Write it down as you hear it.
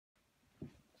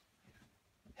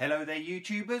Hello there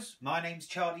YouTubers, my name's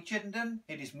Charlie Chittenden.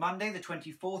 It is Monday the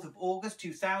 24th of August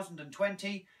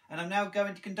 2020 and I'm now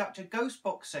going to conduct a ghost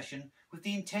box session with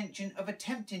the intention of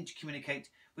attempting to communicate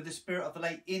with the spirit of the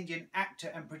late Indian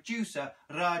actor and producer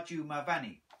Raju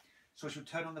Mavani. So I shall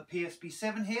turn on the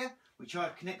PSP7 here, which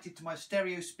I've connected to my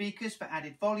stereo speakers for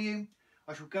added volume.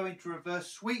 I shall go into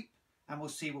reverse sweep and we'll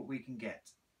see what we can get.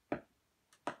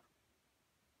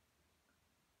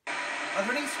 Are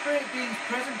there any spirit beings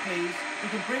present, please, who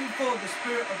can bring forward the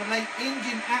spirit of the late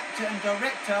Indian actor and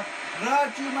director,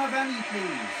 Raju Mavani,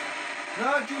 please?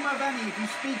 Raju Mavani, if you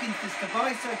speak into this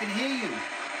device, I can hear you.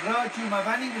 Raju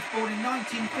Mavani was born in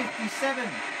 1957.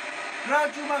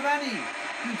 Raju Mavani,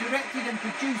 you directed and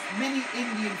produced many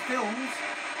Indian films.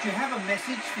 Do you have a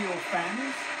message for your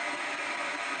fans?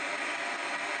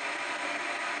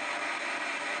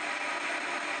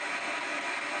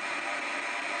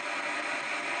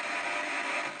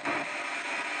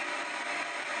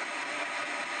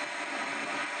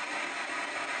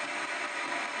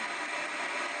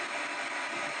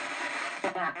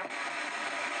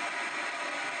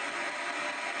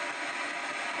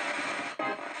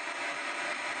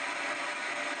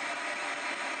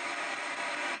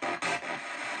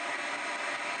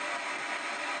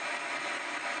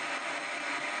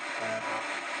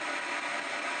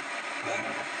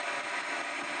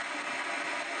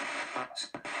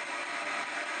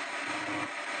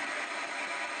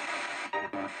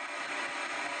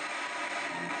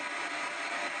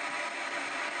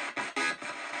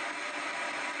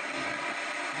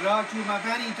 Raju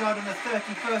Mavani died on the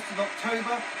 31st of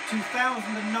October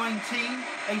 2019,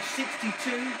 aged 62,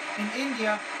 in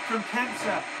India from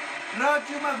cancer.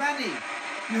 Raju Mavani,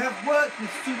 you have worked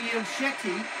with Sunil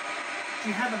Shetty. Do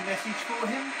you have a message for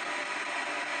him?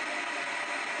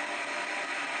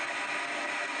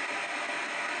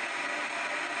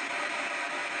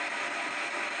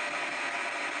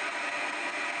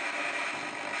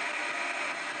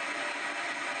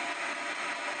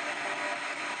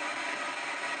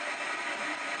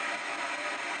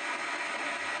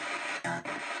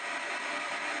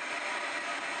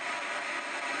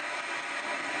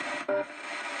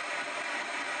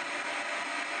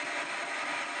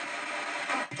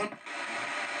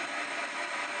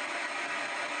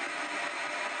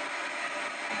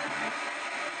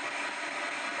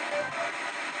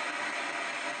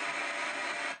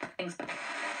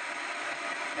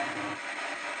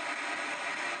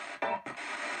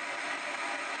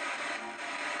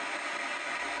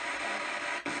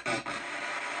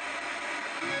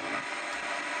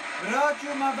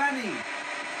 Raju Mavani,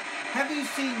 have you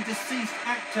seen deceased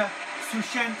actor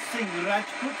Sushant Singh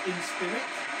Rajput in spirit?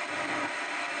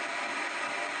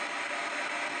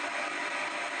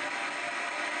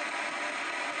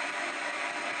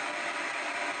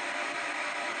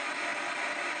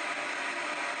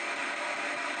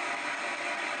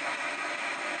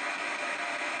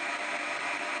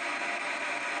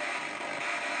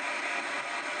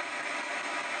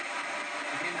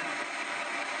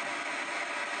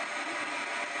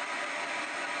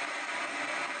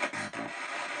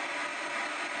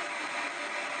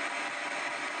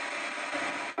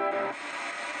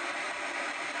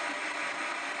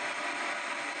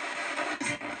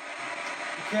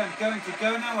 Okay, I'm going to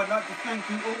go now. I'd like to thank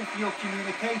you all for your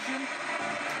communication.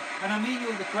 And I mean you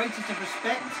all the greatest of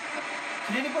respect.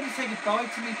 Can anybody say goodbye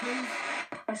to me, please?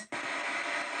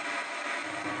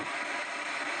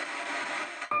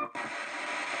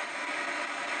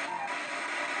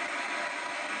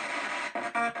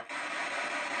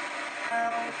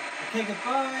 Okay,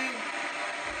 goodbye.